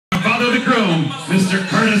father of the groom, Mr.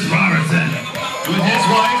 Curtis Robertson, with his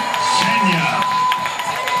wife, Kenya.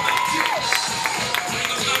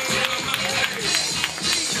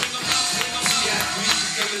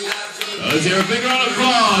 Let's hear a big round of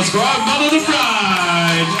applause for our mother of the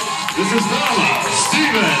bride. This is Norma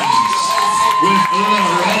Stevens with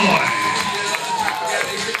Leroy.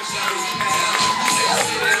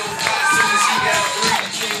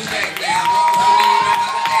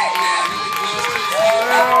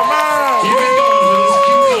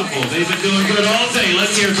 They've been doing good all day.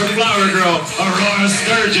 Let's hear it for Flower Girl, Aurora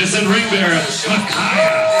Sturgis, and ring bearer,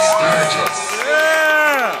 Micaiah Sturgis.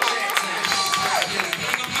 Yeah!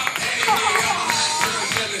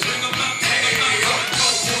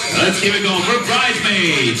 Let's keep it going for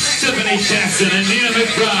bridesmaids, Tiffany Jackson and Nina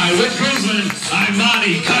McBride, with groomsmen,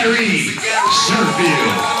 Imani Kyrie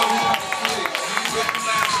Sherfield.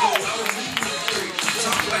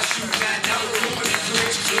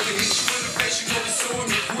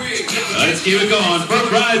 Let's keep it going for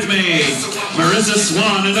bridesmaids, Marissa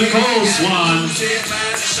Swan and Nicole Swan,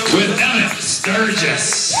 with Emmett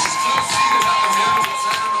Sturgis.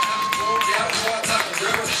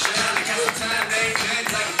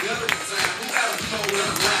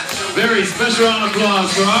 Very special round of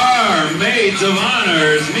applause for our maids of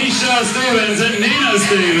honors, Misha Stevens and Nina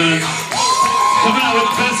Stevens. Coming out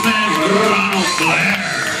with best man, Ronald Blair.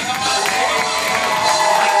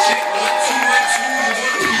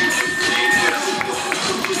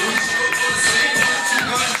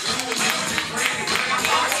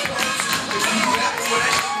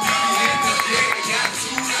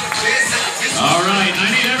 All right, I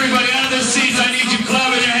need everybody out of their seats. I need you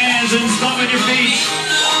clapping your hands and stomping your feet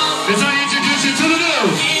as I introduce you to the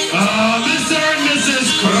new Mr. and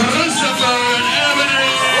Mrs. Christopher and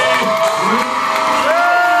Ebonee.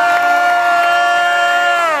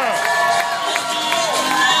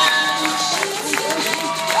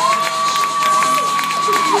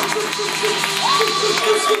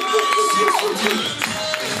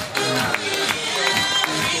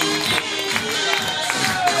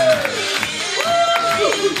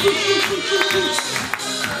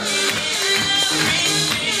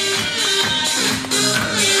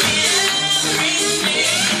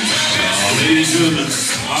 Ladies and gentlemen,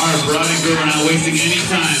 our bride and groom are not wasting any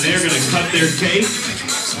time. They're going to cut their cake.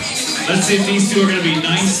 Let's see if these two are going to be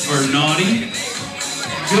nice or naughty.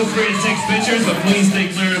 Feel free to take pictures, but please stay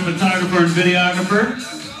clear of the photographer and videographer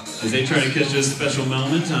as they try to catch this special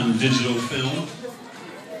moment on digital film.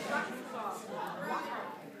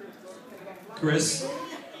 Chris,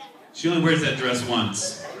 she only wears that dress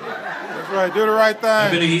once. That's right, do the right thing.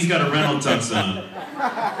 Ebonee, he's got a rental tux on.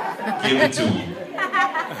 Give it to him.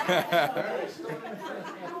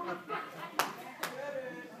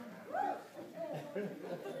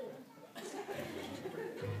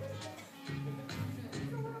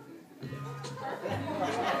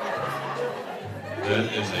 That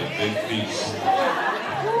is a big piece.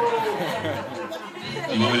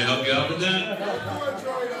 You want me to help you out with that?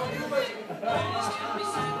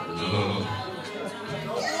 No.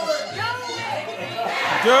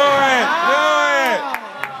 Do it! Do it!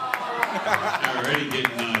 Already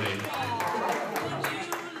getting naughty.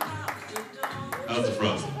 How's the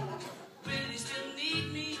frosting?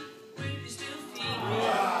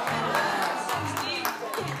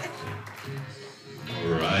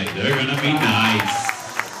 Alright, they're gonna be nice.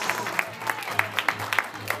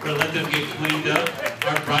 We're gonna let them get cleaned up.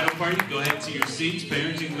 Our bridal party, go ahead to your seats.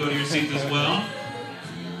 Parents, you can go to your seats as well.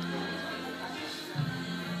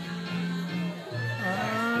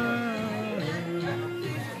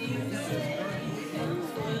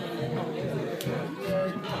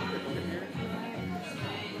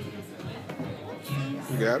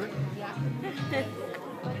 You got it?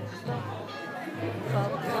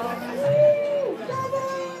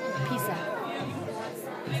 Peace out.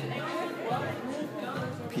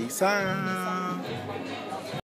 Peace out.